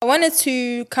wanted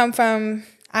to come from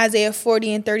Isaiah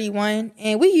 40 and 31.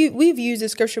 And we've used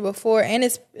this scripture before, and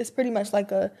it's pretty much like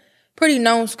a pretty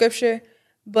known scripture.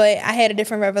 But I had a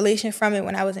different revelation from it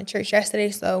when I was in church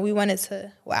yesterday. So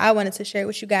I wanted to share it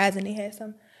with you guys, and they had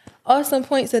some awesome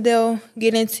points that they'll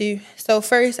get into. So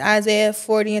first, Isaiah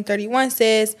 40 and 31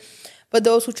 says, "But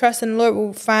those who trust in the Lord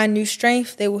will find new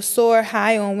strength. They will soar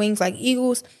high on wings like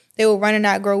eagles. They will run and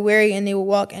not grow weary, and they will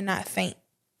walk and not faint."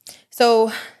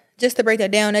 So just to break that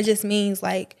down, that just means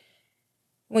like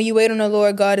when you wait on the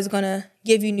Lord, God is going to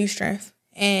give you new strength.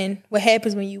 And what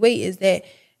happens when you wait is that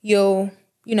you'll,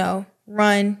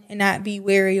 run and not be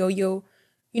weary, or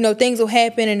things will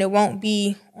happen and it won't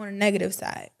be on a negative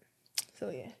side. So,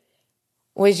 yeah.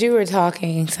 What you were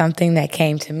talking, something that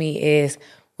came to me is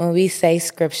when we say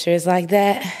scriptures like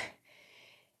that,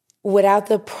 without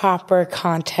the proper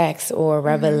context or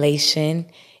revelation,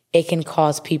 it can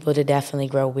cause people to definitely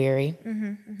grow weary.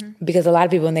 Because a lot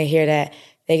of people, when they hear that,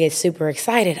 they get super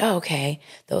excited. Oh, okay,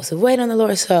 those who wait on the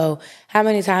Lord. So how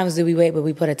many times do we wait, but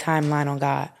we put a timeline on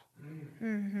God?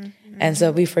 And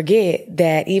so we forget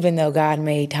that even though God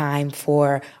made time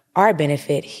for our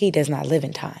benefit, he does not live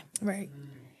in time. Right.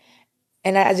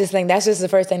 And I just think that's just the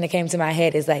first thing that came to my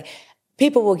head is like,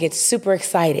 people will get super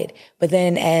excited, but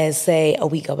then as, say, a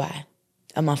week go by,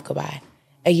 a month go by,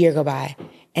 a year go by,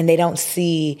 and they don't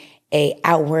see a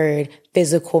outward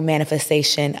physical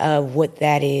manifestation of what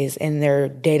that is in their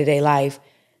day-to-day life,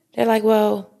 they're like,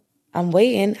 well, I'm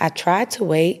waiting. I tried to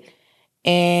wait,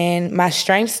 and my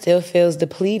strength still feels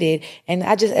depleted. And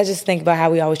I just think about how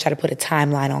we always try to put a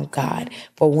timeline on God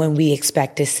for when we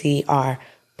expect to see our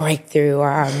breakthrough or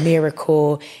our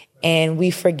miracle, and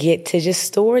we forget to just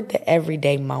store the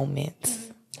everyday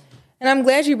moments. And I'm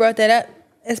glad you brought that up,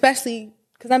 especially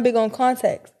because I'm big on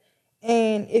context.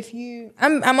 And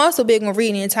I'm also big on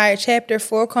reading the entire chapter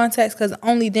for context, because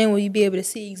only then will you be able to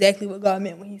see exactly what God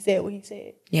meant when he said what he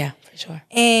said. Yeah, for sure.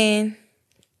 And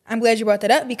I'm glad you brought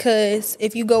that up, because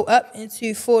if you go up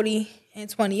into 40 and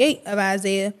 28 of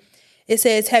Isaiah, it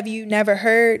says, "Have you never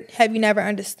heard? Have you never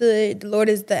understood? The Lord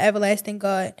is the everlasting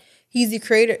God. He's the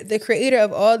creator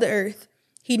of all the earth.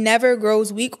 He never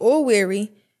grows weak or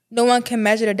weary. No one can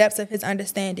measure the depths of his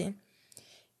understanding.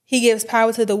 He gives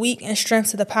power to the weak and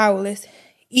strength to the powerless.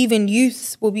 Even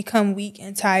youths will become weak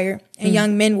and tired, and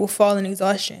young men will fall in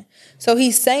exhaustion." So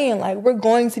he's saying, like, we're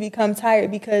going to become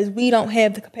tired because we don't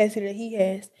have the capacity that he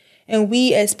has. And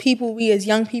we as people, we as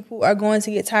young people are going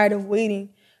to get tired of waiting.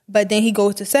 But then he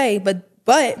goes to say, but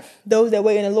those that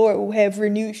wait in the Lord will have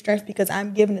renewed strength, because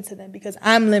I'm giving it to them, because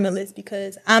I'm limitless,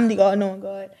 because I'm the all-knowing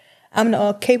God. I'm the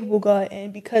all-capable God.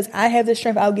 And because I have the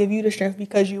strength, I'll give you the strength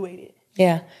because you waited.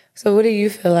 Yeah. So what do you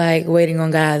feel like waiting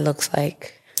on God looks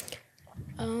like?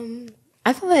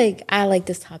 I feel like I like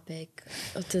this topic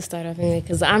to start off anyway,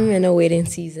 because I'm in a waiting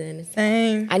season.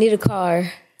 Same. I need a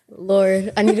car.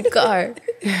 Lord, I need a car.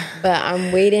 But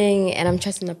I'm waiting, and I'm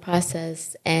trusting the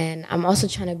process, and I'm also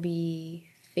trying to be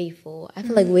faithful. I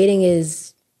feel like waiting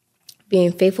is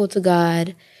being faithful to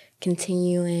God,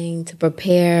 continuing to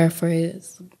prepare for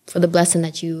the blessing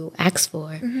that you asked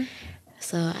for.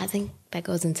 So I think that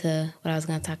goes into what I was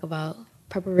going to talk about.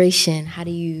 Preparation. How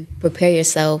do you prepare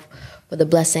yourself for the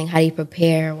blessing? How do you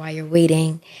prepare while you're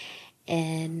waiting?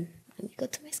 And let me go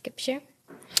to my scripture.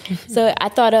 So I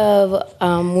thought of,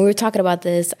 when we were talking about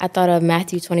this, I thought of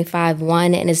Matthew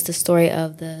 25:1, and it's the story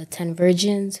of the 10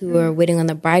 virgins who were waiting on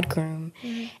the bridegroom.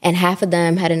 And half of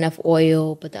them had enough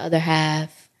oil, but the other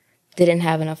half didn't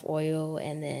have enough oil.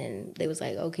 And then they was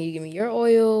like, "Oh, can you give me your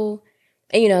oil?"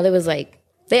 And, they was like,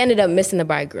 they ended up missing the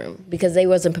bridegroom because they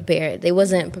wasn't prepared. They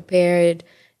wasn't prepared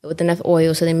with enough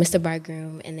oil, so they missed the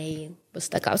bridegroom, and they was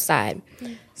stuck outside.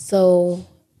 So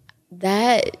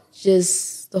that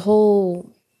just, that whole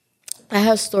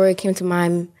story came to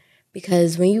mind,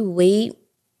 because when you wait,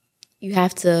 you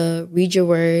have to read your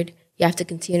word. You have to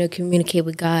continue to communicate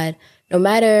with God. No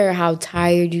matter how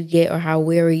tired you get or how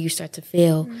weary you start to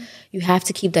feel, you have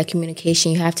to keep that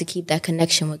communication. You have to keep that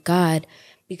connection with God,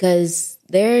 because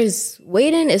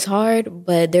waiting is hard,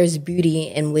 but there's beauty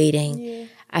in waiting. Yeah.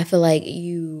 I feel like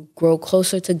you grow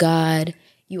closer to God.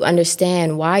 You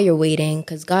understand why you're waiting,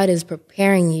 because God is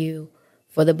preparing you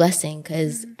for the blessing.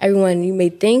 Because everyone, you may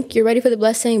think you're ready for the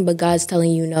blessing, but God's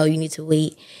telling you, no, you need to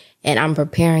wait. And I'm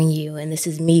preparing you. And this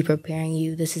is me preparing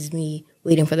you. This is me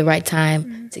waiting for the right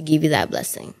time to give you that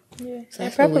blessing. Yeah. So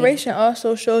and preparation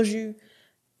also shows you,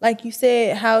 like you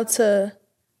said, how to,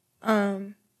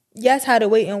 how to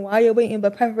wait and why you're waiting,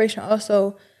 but preparation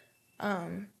also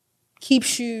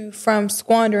keeps you from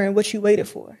squandering what you waited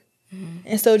for.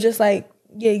 And so just like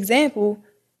your example,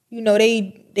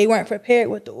 they weren't prepared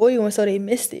with the oil, and so they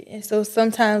missed it. And so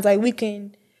sometimes, like, we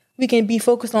can we can be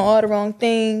focused on all the wrong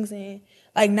things and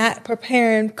like not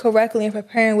preparing correctly and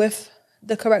preparing with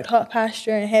the correct heart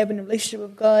posture and having a relationship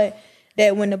with God,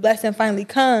 that when the blessing finally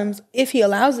comes, if he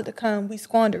allows it to come, we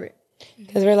squander it.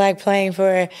 Because we're like playing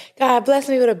for, God bless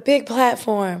me with a big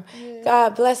platform. Yeah.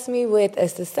 God bless me with a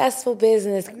successful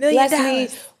business. Bless me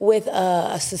with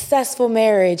a successful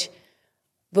marriage.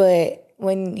 But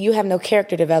when you have no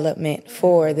character development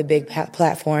for the big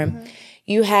platform,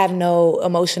 you have no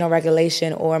emotional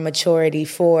regulation or maturity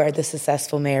for the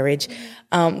successful marriage.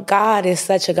 God is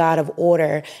such a God of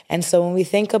order. And so when we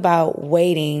think about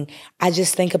waiting, I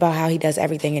just think about how he does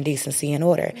everything in decency and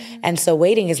order. And so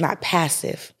waiting is not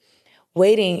passive.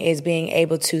 Waiting is being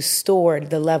able to store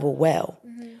the level well.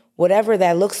 Whatever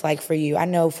that looks like for you. I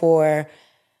know for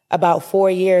about 4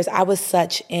 years, I was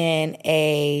such in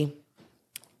a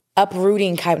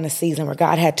uprooting kind of season where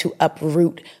God had to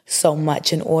uproot so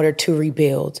much in order to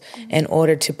rebuild, in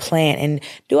order to plant and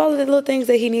do all of the little things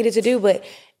that he needed to do. But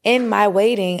in my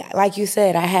waiting, like you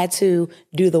said, I had to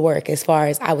do the work as far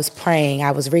as I was praying,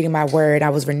 I was reading my word, I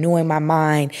was renewing my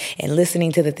mind and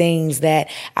listening to the things that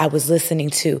I was listening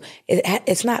to.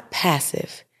 It's not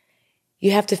passive.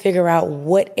 You have to figure out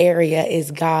what area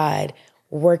is God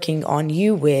working on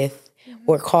you with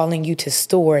or calling you to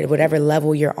store at whatever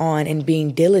level you're on and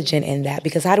being diligent in that.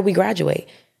 Because how do we graduate?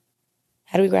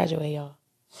 How do we graduate, y'all?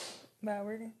 By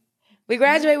working. We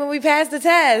graduate when we pass the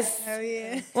test. Oh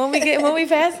yeah. When we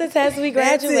pass the test, we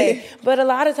graduate. But a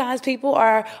lot of times people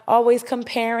are always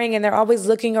comparing and they're always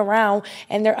looking around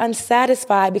and they're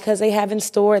unsatisfied because they haven't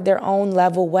stored their own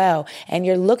level well. And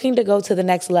you're looking to go to the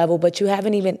next level, but you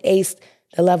haven't even aced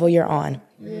the level you're on.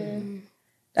 Yeah.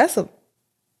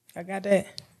 I got that.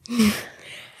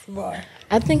 Bar.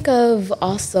 I think of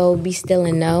also be still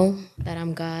and know that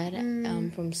I'm God,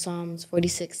 from Psalms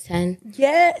 46:10.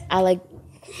 Yeah. I like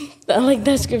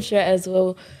that scripture as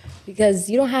well, because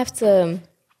you don't have to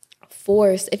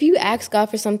force. If you ask God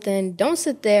for something, don't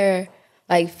sit there,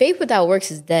 like faith without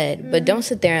works is dead, but don't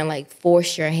sit there and like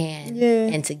force your hand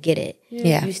and to get it.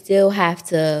 Yeah. You still have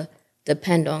to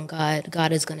depend on God.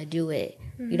 God is going to do it.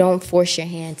 You don't force your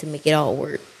hand to make it all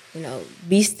work. You know,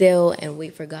 be still and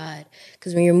wait for God.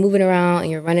 Because when you're moving around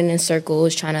and you're running in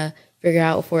circles trying to figure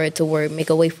out for it to work, make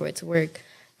a way for it to work,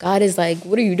 God is like,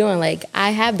 what are you doing? Like, I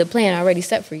have the plan already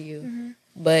set for you,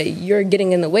 but you're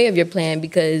getting in the way of your plan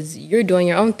because you're doing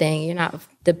your own thing. You're not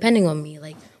depending on me.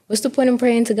 Like, what's the point in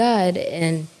praying to God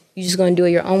and you're just going to do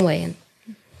it your own way?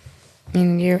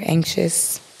 And you're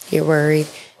anxious, you're worried.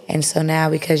 And so now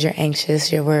because you're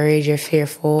anxious, you're worried, you're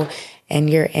fearful, and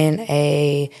you're in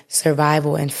a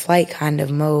survival and flight kind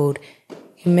of mode,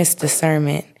 you miss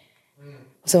discernment.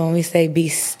 So when we say be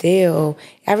still,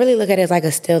 I really look at it as like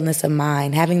a stillness of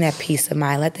mind, having that peace of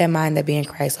mind. Let that mind that be in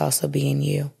Christ also be in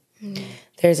you.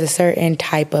 There's a certain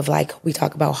type of, like we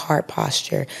talk about heart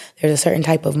posture. There's a certain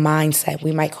type of mindset.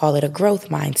 We might call it a growth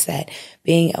mindset.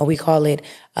 We call it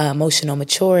emotional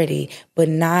maturity, but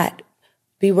not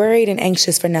be worried and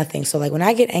anxious for nothing. So like when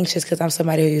I get anxious, because I'm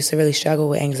somebody who used to really struggle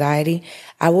with anxiety,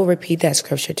 I will repeat that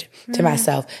scripture to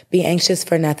myself. Be anxious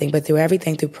for nothing, but through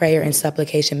everything, through prayer and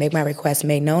supplication, make my requests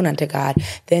made known unto God.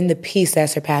 Then the peace that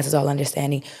surpasses all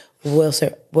understanding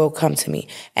will come to me.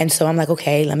 And so I'm like,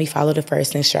 okay, let me follow the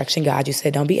first instruction. God, you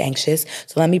said don't be anxious.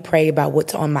 So let me pray about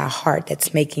what's on my heart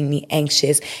that's making me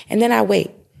anxious. And then I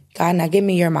wait. God, now give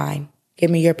me your mind.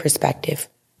 Give me your perspective.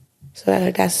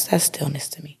 So that's stillness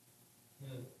to me.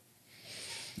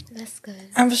 That's good.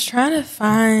 I was trying to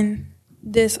find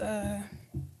this, trying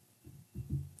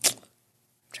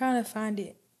to find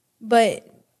it. But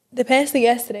the pastor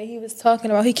yesterday, he was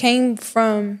talking about, he came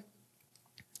from,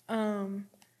 the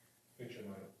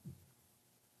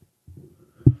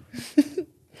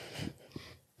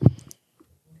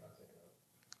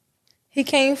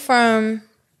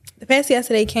pastor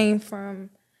yesterday came from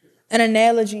an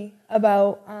analogy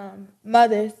about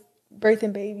mothers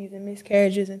birthing babies and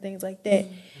miscarriages and things like that.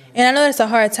 And I know that's a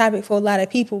hard topic for a lot of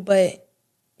people, but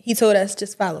he told us,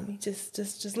 just follow me, just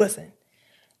listen.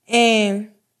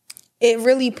 And it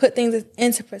really put things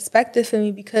into perspective for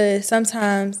me, because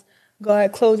sometimes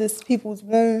God closes people's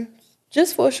wombs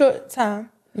just for a short time,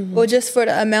 or just for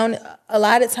the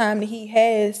allotted time that he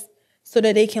has, so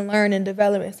that they can learn and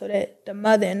develop, and so that the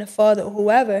mother and the father or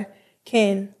whoever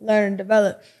can learn and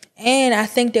develop. And I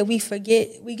think that we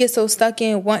get so stuck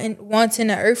in wanting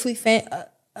an earthly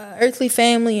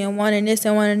family and wanting this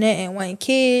and wanting that and wanting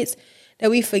kids, that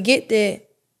we forget that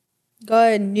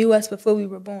God knew us before we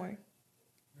were born.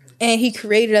 And he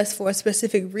created us for a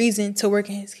specific reason, to work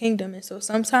in his kingdom. And so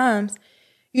sometimes,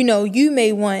 you know, you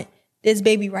may want this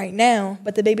baby right now,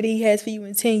 but the baby that he has for you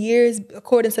in 10 years,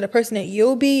 according to the person that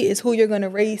you'll be, is who you're going to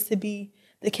raise to be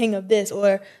the king of this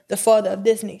or the father of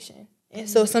this nation. And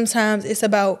so sometimes it's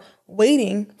about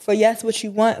waiting for, yes, what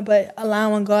you want, but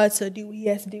allowing God to do what he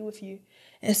has to do with you.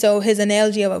 And so his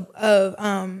analogy of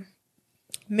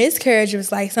miscarriage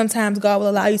was like sometimes God will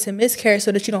allow you to miscarry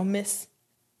so that you don't miss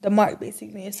the mark,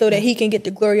 basically, and so that he can get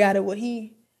the glory out of what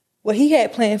he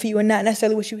had planned for you and not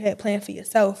necessarily what you had planned for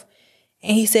yourself.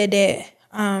 And he said that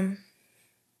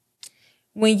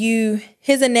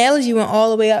his analogy went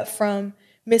all the way up from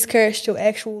miscarriage to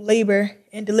actual labor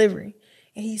and delivery.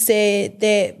 And he said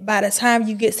that by the time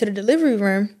you get to the delivery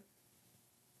room,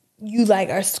 you like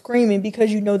are screaming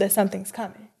because you know that something's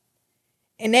coming.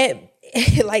 And that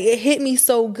like it hit me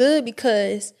so good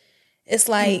because it's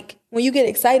like when you get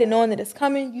excited knowing that it's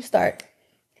coming, you start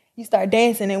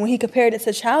dancing. And when he compared it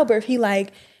to childbirth, he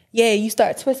like, yeah, you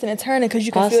start twisting and turning because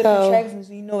you can feel the contractions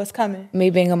and you know it's coming. Me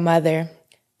being a mother,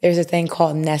 there's a thing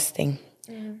called nesting.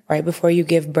 Mm-hmm. Right before you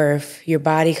give birth, your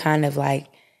body kind of like,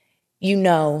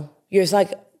 there's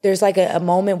like a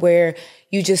moment where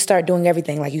you just start doing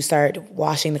everything. Like you start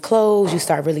washing the clothes, you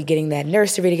start really getting that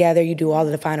nursery together, you do all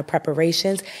of the final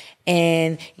preparations.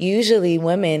 And usually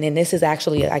women, and this is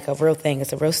actually like a real thing,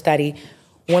 it's a real study,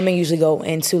 women usually go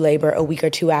into labor a week or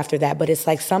two after that, but it's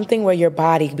like something where your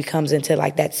body becomes into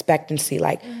like that expectancy,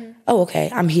 like, oh, okay,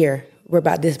 I'm here. We're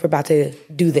about to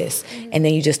do this. And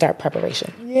then you just start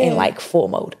preparation in like full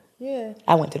mode. Yeah.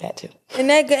 I went through that too.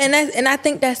 And I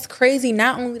think that's crazy,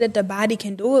 not only that the body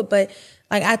can do it, but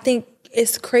like I think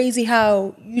it's crazy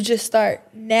how you just start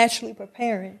naturally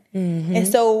preparing. Mm-hmm. And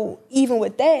so even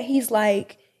with that, he's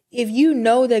like, if you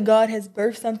know that God has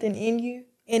birthed something in you,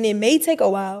 and it may take a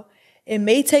while, it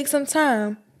may take some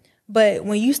time, but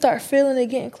when you start feeling it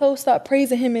getting close, start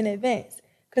praising him in advance.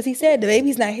 Because he said the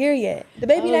baby's not here yet. The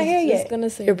baby's not here yet.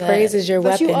 Your praise is your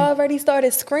weapon. But you already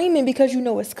started screaming because you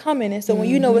know it's coming. And so when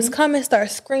you know it's coming, start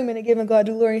screaming and giving God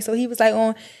the glory. So he was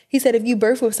like, he said, if you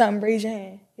birth with something, raise your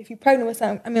hand. If you're pregnant with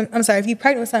something, if you're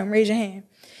pregnant with something, raise your hand.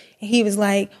 And he was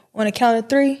like, on a count of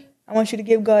 3, I want you to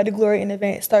give God the glory in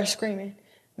advance. Start screaming.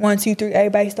 1, 2, 3,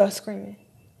 everybody start screaming.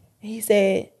 And he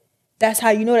said, that's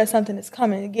how you know that something is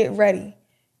coming. Get ready.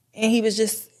 And he was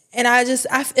just... And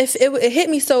it hit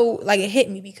me so, like, it hit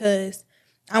me because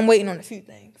I'm waiting on a few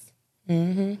things.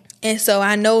 Mm-hmm. And so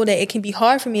I know that it can be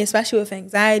hard for me, especially with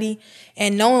anxiety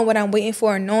and knowing what I'm waiting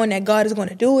for and knowing that God is going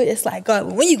to do it. It's like, God,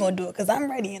 well, when you going to do it? Because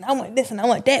I'm ready and I want this and I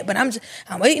want that. But I'm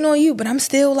waiting on you. But I'm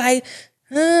still like,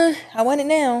 I want it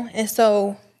now. And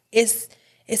so it's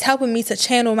helping me to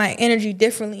channel my energy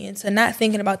differently and to not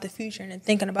thinking about the future and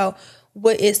thinking about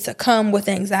what is to come with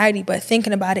anxiety, but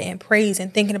thinking about it in praise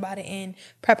and thinking about it in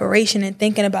preparation and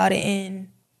thinking about it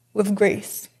with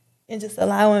grace and just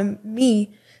allowing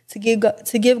me to give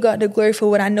God the glory for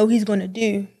what I know he's going to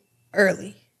do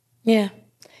early. Yeah,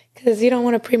 because you don't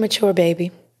want a premature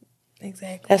baby.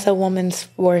 Exactly. That's a woman's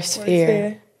worst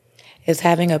fear. Is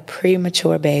having a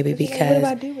premature baby because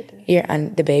what do I do with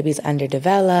it? The baby's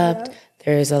underdeveloped. Yeah.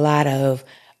 There's a lot of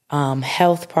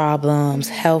health problems,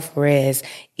 health risks,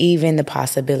 even the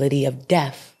possibility of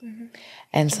death. Mm-hmm.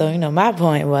 And so, my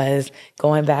point was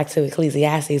going back to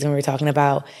Ecclesiastes when we were talking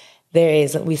about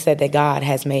we said that God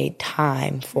has made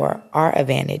time for our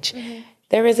advantage. Mm-hmm.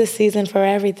 There is a season for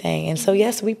everything. And so,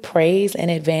 yes, we praise in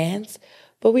advance,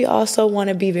 but we also want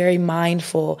to be very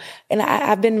mindful. And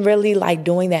I've been really like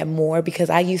doing that more because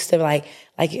I used to like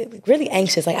really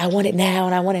anxious. Like I want it now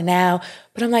and I want it now.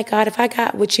 But I'm like, God, if I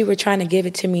got what you were trying to give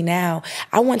it to me now,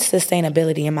 I want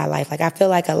sustainability in my life. Like I feel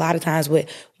like a lot of times what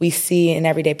we see in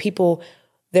everyday people,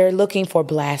 they're looking for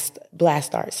blast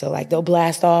starts. So like they'll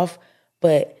blast off,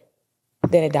 but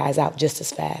then it dies out just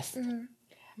as fast.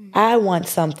 Mm-hmm. I want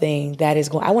something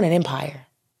I want an empire.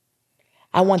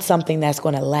 I want something that's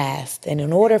going to last. And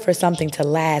in order for something to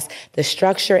last, the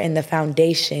structure and the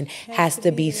foundation has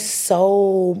to be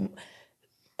so...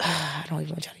 I don't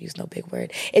even want y'all to use no big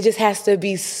word. It just has to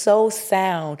be so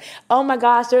sound. Oh my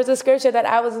gosh, there's a scripture that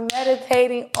I was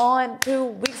meditating on 2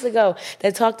 weeks ago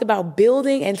that talked about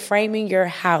building and framing your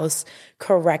house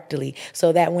correctly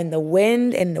so that when the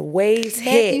wind and the waves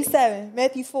hit...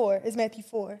 Matthew 4. It's Matthew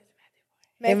 4.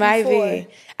 It might be.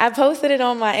 I posted it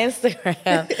on my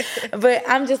Instagram. But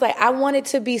I'm just like, I want it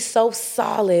to be so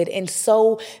solid and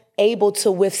so able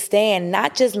to withstand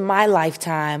not just my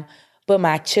lifetime, but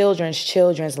my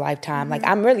children's lifetime. Mm-hmm. Like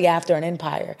I'm really after an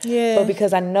empire. Yeah. But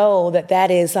because I know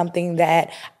that is something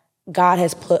that God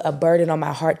has put a burden on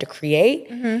my heart to create,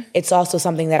 it's also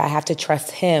something that I have to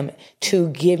trust him to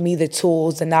give me the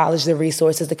tools, the knowledge, the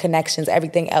resources, the connections,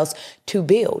 everything else to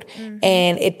build. Mm-hmm.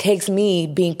 And it takes me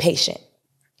being patient.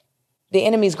 the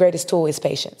enemy's greatest tool is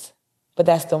patience. But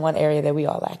that's the one area that we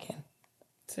all lack in.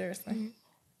 Seriously.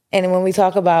 And when we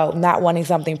talk about not wanting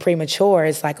something premature,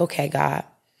 it's like, okay, God,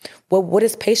 what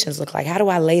does patience look like? How do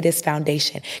I lay this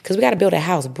foundation? Because we got to build a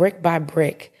house brick by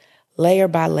brick, layer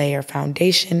by layer,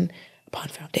 foundation upon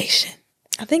foundation.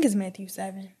 I think it's Matthew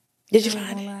 7. Did you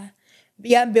find it? Lie.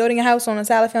 Yeah, building a house on a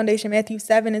solid foundation, Matthew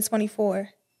 7:24.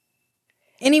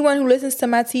 Anyone who listens to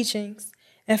my teachings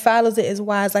and follows it is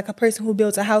wise, like a person who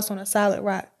builds a house on a solid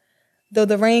rock. Though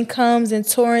the rain comes in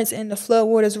torrents and the flood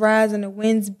waters rise and the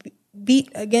winds beat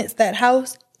against that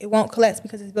house, it won't collapse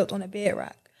because it's built on a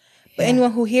bedrock. But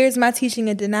anyone who hears my teaching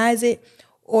and denies it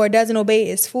or doesn't obey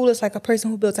it is foolish, like a person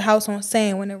who builds a house on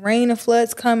sand. When the rain and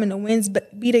floods come and the winds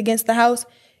beat against the house,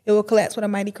 it will collapse with a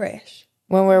mighty crash.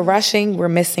 When we're rushing, we're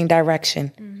missing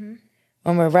direction. Mm-hmm.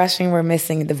 When we're rushing, we're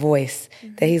missing the voice.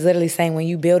 Mm-hmm. That he's literally saying, when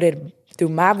you build it through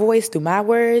my voice, through my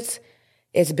words,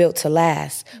 it's built to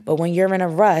last. But when you're in a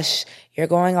rush, you're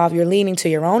going off, you're leaning to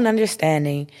your own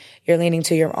understanding, you're leaning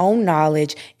to your own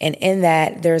knowledge, and in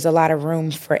that, there's a lot of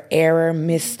room for error,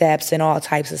 missteps, and all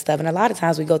types of stuff. And a lot of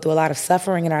times we go through a lot of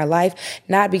suffering in our life,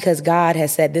 not because God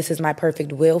has said, this is my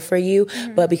perfect will for you,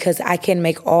 but because I can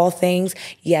make all things.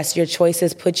 Yes, your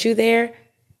choices put you there,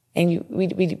 and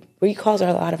we cause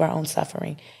a lot of our own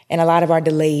suffering and a lot of our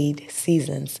delayed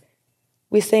seasons.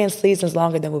 We stay in seasons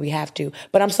longer than what we have to.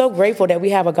 But I'm so grateful that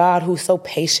we have a God who's so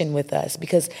patient with us,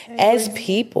 because as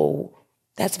people,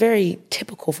 that's very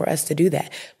typical for us to do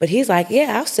that. But he's like,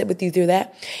 yeah, I'll sit with you through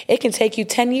that. It can take you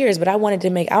 10 years, but I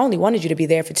only wanted you to be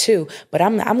there for 2, but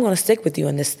I'm going to stick with you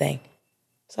in this thing.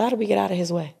 So how do we get out of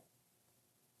his way?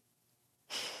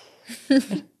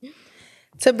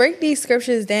 To break these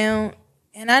scriptures down,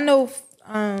 and I know,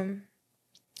 like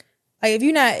if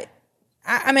you're not,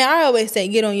 I always say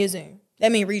get on your Zoom.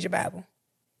 That means read your Bible.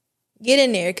 Get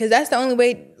in there, because that's the only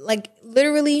way. Like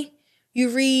literally,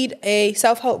 you read a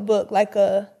self-help book, like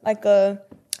a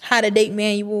how to date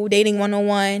manual, dating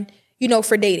 101,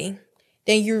 for dating.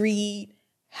 Then you read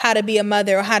how to be a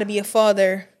mother or how to be a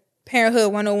father,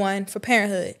 parenthood 101 for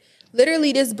parenthood.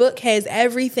 Literally, this book has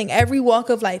everything, every walk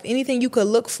of life, anything you could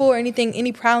look for,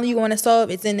 any problem you want to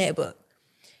solve, it's in that book.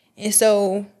 And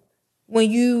so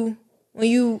when you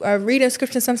are reading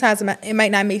scripture, sometimes it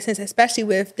might not make sense, especially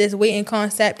with this waiting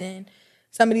concept and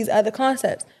some of these other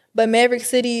concepts. But Maverick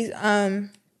City's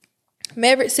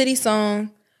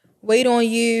song, Wait on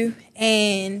You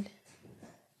and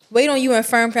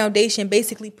Firm Foundation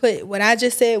basically put what I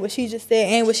just said, what she just said,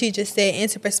 and what she just said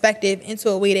into perspective, into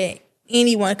a way that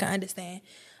anyone can understand.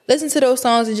 Listen to those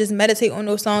songs and just meditate on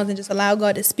those songs and just allow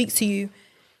God to speak to you,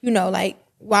 like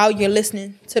while you're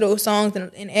listening to those songs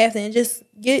and after, and just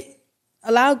get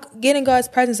in God's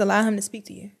presence, allow him to speak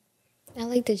to you. I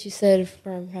like that you said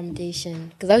firm foundation,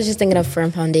 because I was just thinking of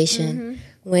firm foundation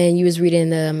when you was reading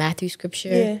the Matthew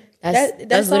scripture. Yeah.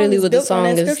 That's literally what the song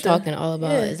is talking all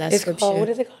about. Yeah. Is that it's scripture? Called, what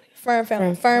is it called? Firm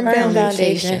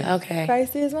foundation. Okay.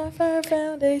 Christ is my firm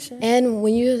foundation.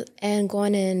 And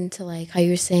going into like how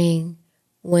you're saying,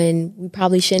 when we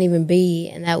probably shouldn't even be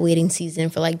in that waiting season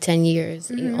for like 10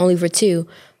 years, only for 2.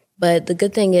 But the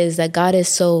good thing is that God is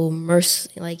so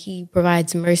merciful, like he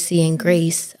provides mercy and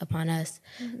grace upon us,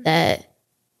 that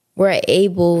we're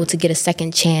able to get a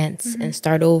second chance and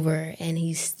start over. And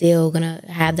he's still going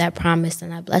to have that promise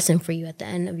and that blessing for you at the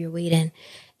end of your waiting.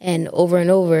 And over,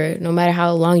 no matter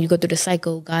how long you go through the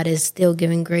cycle, God is still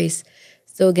giving grace,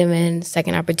 still giving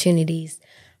second opportunities.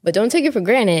 But don't take it for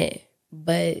granted.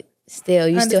 But still,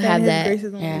 you still have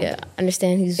that.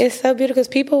 Understand who's... It's so beautiful, because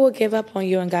people will give up on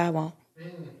you and God won't.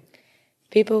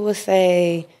 People will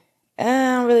say, I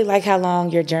don't really like how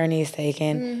long your journey is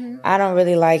taking. I don't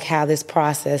really like how this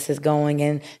process is going.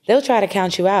 And they'll try to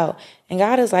count you out. And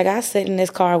God is like, I sit in this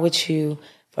car with you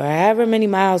for however many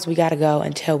miles we got to go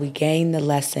until we gain the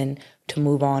lesson to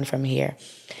move on from here.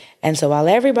 And so while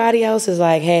everybody else is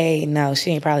like, hey, no,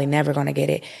 she ain't probably never going to get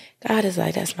it, God is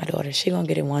like, that's my daughter. She going to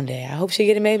get it one day. I hope she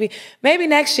get it maybe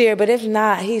next year. But if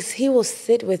not, he will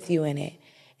sit with you in it.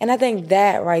 And I think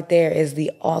that right there is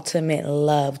the ultimate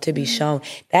love to be shown.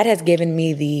 That has given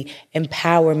me the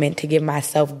empowerment to give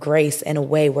myself grace in a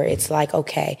way where it's like,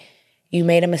 okay, you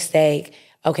made a mistake.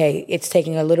 Okay, it's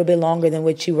taking a little bit longer than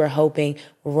what you were hoping.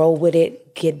 Roll with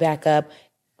it. Get back up.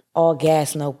 All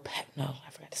gas, no, I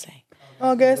forgot to say.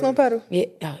 All gas, no pedal. Yeah.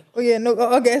 No,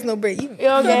 all gas, no brake.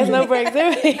 All gas, no brake.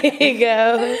 There you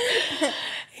go.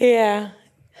 Yeah.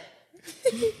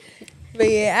 But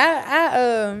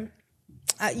yeah,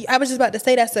 I was just about to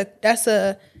say that's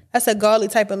a godly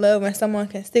type of love, when someone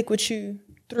can stick with you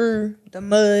through the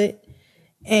mud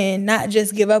and not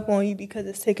just give up on you because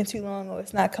it's taking too long, or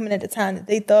it's not coming at the time that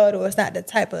they thought, or it's not the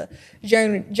type of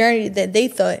journey that they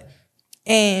thought.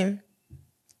 And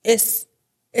it's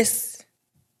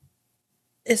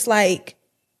like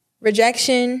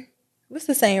rejection. What's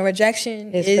the saying?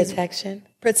 Rejection is protection.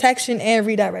 Protection and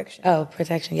redirection. Oh,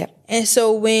 protection, yep. And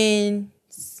so when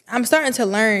I'm starting to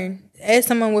learn, as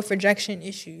someone with rejection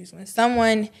issues, when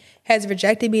someone has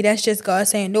rejected me, that's just God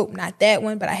saying, nope, not that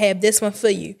one, but I have this one for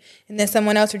you. And then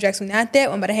someone else rejects me, not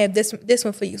that one, but I have this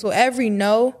one for you. So every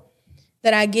no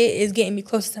that I get is getting me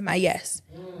closer to my yes.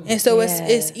 And so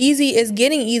it's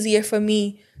getting easier for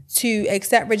me to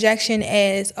accept rejection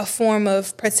as a form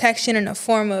of protection and a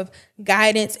form of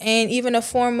guidance and even a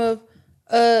form of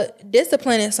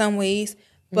discipline in some ways.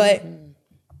 But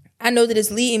I know that it's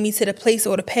leading me to the place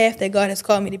or the path that God has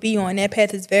called me to be on. That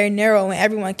path is very narrow and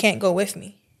everyone can't go with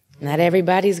me. Not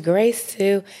everybody's grace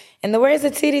to. In the words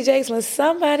of T.D. Jakes, when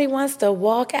somebody wants to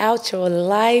walk out your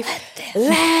life,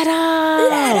 let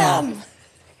them.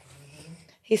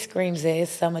 He screams it.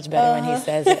 It's so much better when he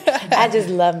says it. I just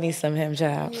love me some him,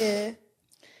 child. Yeah.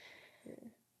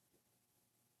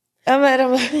 I'm at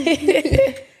him.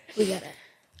 We got it.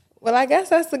 Well, I guess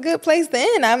that's a good place to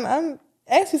end. I'm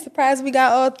actually surprised we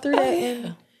got all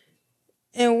three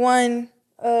in one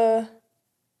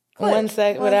One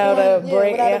sec without a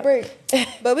break. Without a break.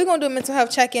 But we're gonna do a mental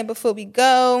health check-in before we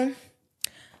go.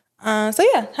 So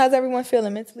yeah, how's everyone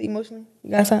feeling mentally, emotionally?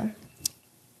 You got something?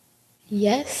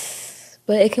 Yes,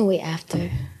 but it can wait after.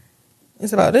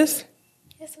 It's about this?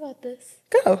 It's about this.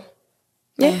 Go.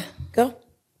 Yeah, go.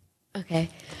 Okay.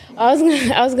 I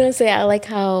was gonna say I like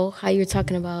how you're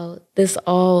talking about this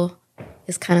all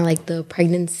is kind of like the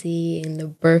pregnancy and the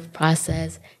birth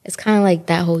process. It's kind of like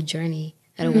that whole journey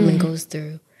that a woman goes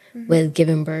through with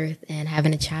giving birth and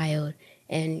having a child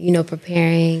and, you know,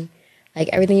 preparing, like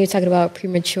everything you're talking about,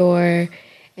 premature,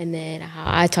 and then how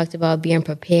I talked about being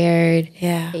prepared.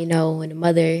 Yeah. You know, when the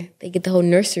mother, they get the whole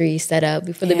nursery set up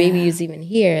before the baby is even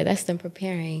here. That's them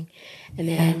preparing. And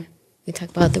then we talk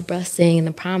about the blessing and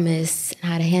the promise and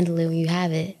how to handle it when you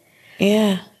have it.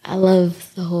 Yeah. I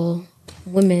love the whole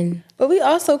women. But we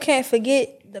also can't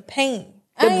forget the pain.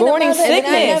 The morning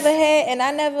sickness.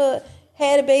 I never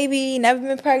had a baby, never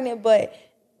been pregnant, but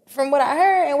from what I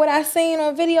heard and what I seen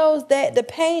on videos, that the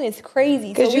pain is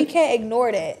crazy. So we can't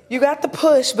ignore that. You got the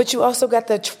push, but you also got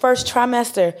the first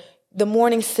trimester, the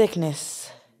morning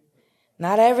sickness.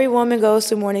 Not every woman goes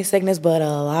through morning sickness, but a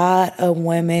lot of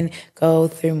women go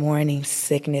through morning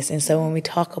sickness. And so when we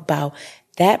talk about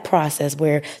that process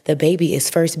where the baby is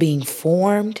first being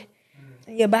formed,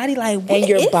 your body and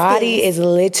your body is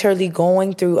literally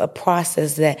going through a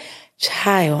process that,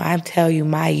 child, I tell you,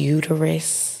 my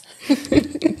uterus,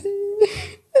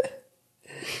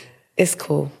 it's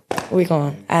cool.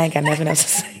 I ain't got nothing else to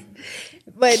say.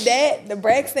 But the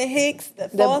Braxton Hicks, the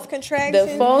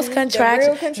false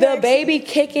contractions, the baby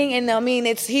kicking, and I mean,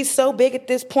 he's so big at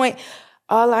this point.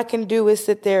 All I can do is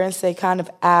sit there and say kind of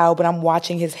ow, but I'm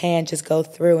watching his hand just go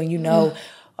through, and you know,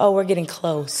 oh, we're getting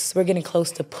close. We're getting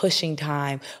close to pushing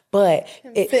time. But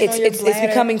it's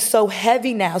becoming so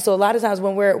heavy now. So a lot of times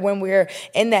when we're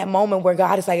in that moment where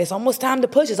God is like, it's almost time to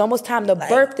push. It's almost time to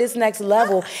birth this next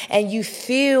level. And you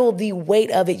feel the weight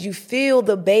of it. You feel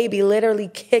the baby literally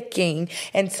kicking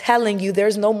and telling you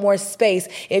there's no more space.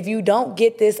 If you don't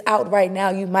get this out right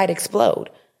now, you might explode.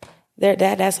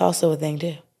 That's also a thing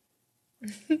too.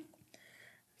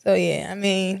 So yeah, I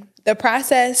mean, the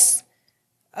process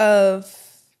of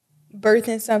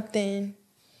birthing something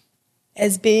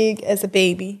as big as a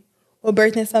baby or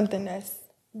birthing something that's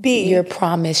big, your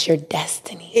promise, your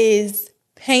destiny, is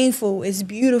painful, it's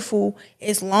beautiful,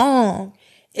 it's long,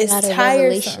 it's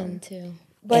tiresome too.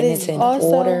 But it's in also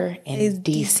order and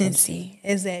decency.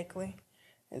 Exactly.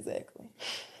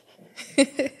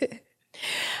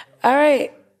 All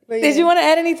right. Did you want to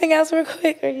add anything else real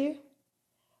quick? Are you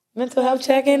mental health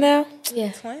check-in now?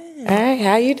 Yeah. All right.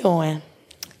 How you doing?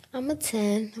 I'm a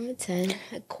 10.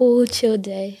 A cool, chill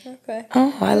day. Okay.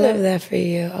 Oh, I love that for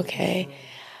you. Okay.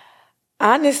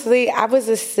 Honestly, I was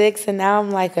a 6 and now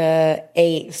I'm like a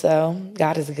 8. So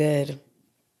God is good.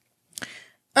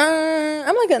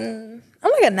 I'm like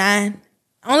a 9.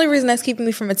 Only reason that's keeping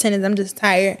me from a 10 is I'm just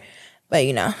tired. But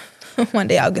you know, one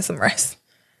day I'll get some rest.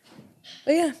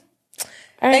 But yeah.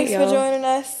 All right, thanks for joining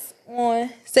us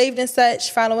on Saved and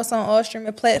Such. Follow us on all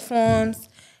streaming platforms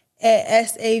at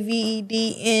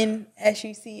SAVEDNSUCH.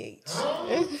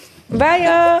 Bye,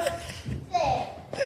 y'all.